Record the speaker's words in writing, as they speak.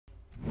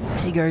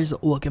Hey guys,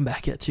 welcome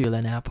back to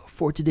Ylan app.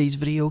 For today's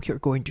video, we're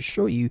going to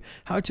show you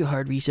how to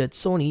hard reset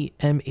Sony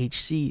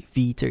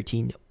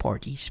MHC-V13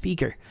 party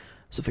speaker.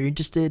 So if you're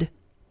interested,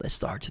 let's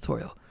start our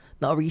tutorial.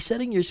 Now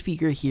resetting your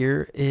speaker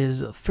here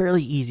is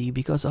fairly easy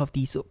because of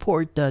the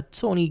support that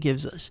Sony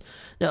gives us.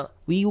 Now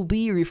we will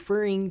be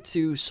referring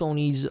to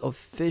Sony's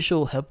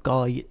official help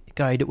guide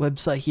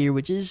website here,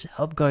 which is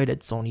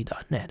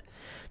helpguide@sony.net.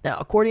 Now,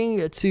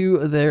 according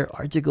to their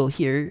article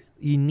here,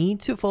 you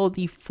need to follow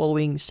the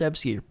following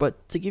steps here.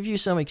 But to give you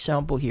some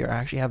example here, I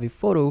actually have a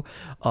photo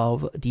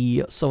of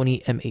the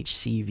Sony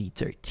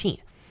MHC-V13.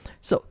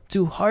 So,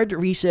 to hard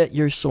reset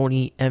your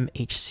Sony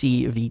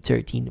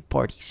MHC-V13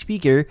 party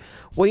speaker,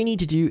 what you need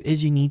to do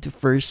is you need to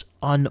first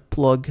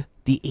unplug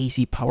the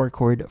AC power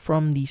cord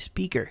from the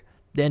speaker.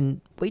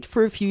 Then wait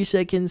for a few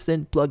seconds,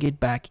 then plug it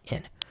back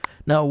in.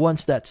 Now,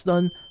 once that's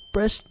done,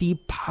 press the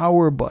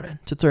power button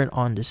to turn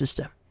on the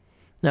system.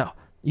 Now,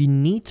 you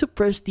need to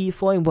press the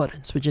following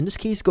buttons, which in this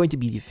case is going to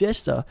be the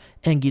Fiesta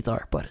and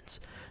guitar buttons.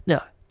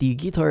 Now, the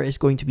guitar is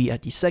going to be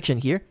at this section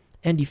here,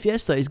 and the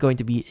Fiesta is going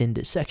to be in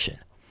this section.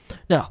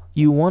 Now,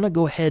 you want to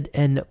go ahead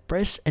and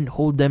press and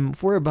hold them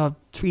for about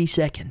 3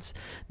 seconds.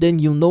 Then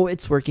you'll know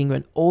it's working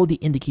when all the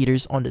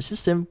indicators on the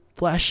system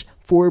flash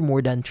for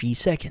more than 3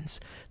 seconds.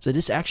 So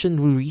this action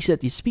will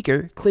reset the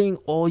speaker, clearing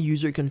all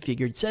user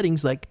configured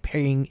settings like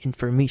pairing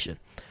information.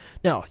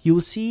 Now, you'll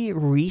see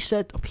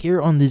reset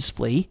appear on the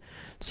display.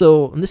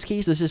 So in this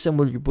case, the system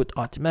will reboot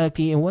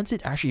automatically, and once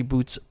it actually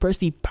boots, press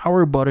the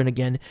power button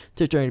again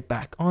to turn it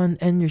back on,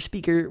 and your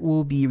speaker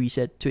will be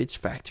reset to its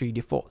factory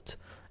default.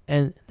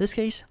 And in this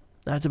case,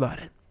 that's about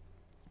it.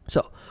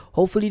 So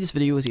hopefully this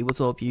video was able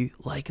to help you.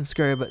 Like and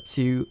subscribe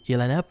to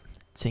Ylan app.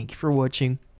 Thank you for watching.